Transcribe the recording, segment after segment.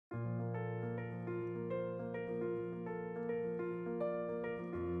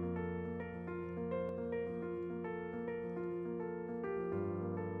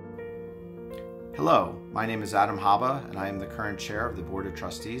Hello, my name is Adam Haba, and I am the current chair of the Board of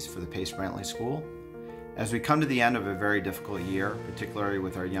Trustees for the Pace Brantley School. As we come to the end of a very difficult year, particularly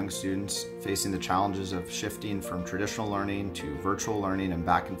with our young students facing the challenges of shifting from traditional learning to virtual learning and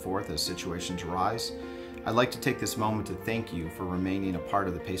back and forth as situations arise, I'd like to take this moment to thank you for remaining a part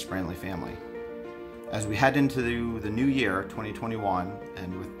of the Pace Brantley family. As we head into the new year, 2021,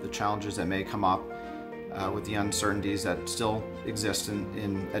 and with the challenges that may come up, with the uncertainties that still exist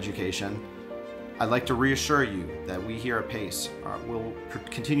in education, I'd like to reassure you that we here at Pace will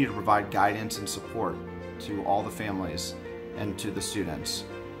continue to provide guidance and support to all the families and to the students.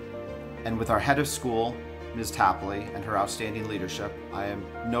 And with our head of school, Ms. Tapley, and her outstanding leadership, I have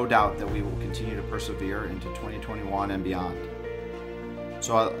no doubt that we will continue to persevere into 2021 and beyond.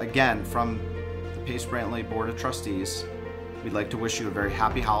 So again, from the Pace Brantley Board of Trustees, we'd like to wish you a very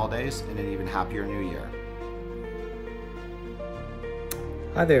happy holidays and an even happier new year.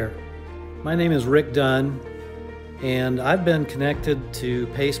 Hi there. My name is Rick Dunn, and I've been connected to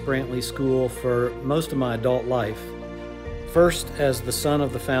Pace Brantley School for most of my adult life. First as the son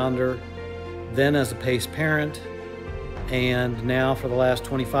of the founder, then as a Pace parent, and now for the last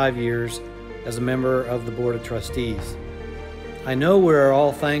 25 years as a member of the Board of Trustees. I know we're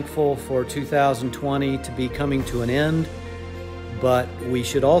all thankful for 2020 to be coming to an end, but we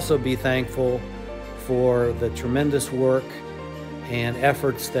should also be thankful for the tremendous work and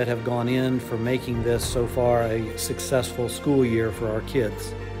efforts that have gone in for making this so far a successful school year for our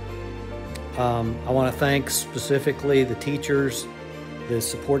kids. I want to thank specifically the teachers, the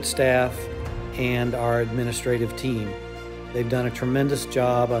support staff, and our administrative team. They've done a tremendous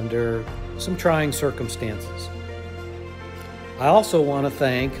job under some trying circumstances. I also want to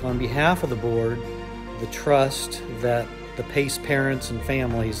thank, on behalf of the board, the trust that the Pace parents and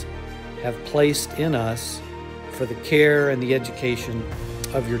families have placed in us for the care and the education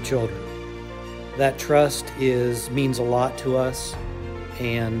of your children. That trust means a lot to us,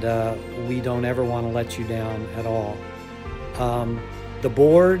 and we don't ever want to let you down at all. The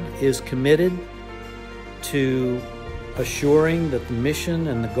board is committed to assuring that the mission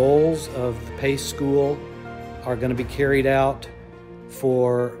and the goals of the Pace School are going to be carried out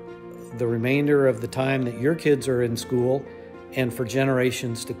for the remainder of the time that your kids are in school and for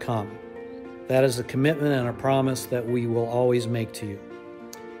generations to come. That is a commitment and a promise that we will always make to you.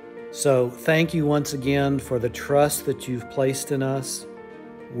 So thank you once again for the trust that you've placed in us.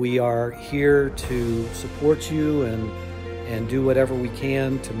 We are here to support you and do whatever we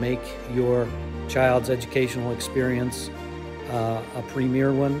can to make your child's educational experience a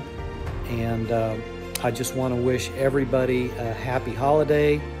premier one. And I just want to wish everybody a happy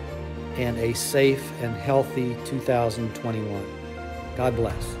holiday and a safe and healthy 2021. God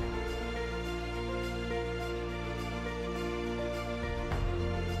bless.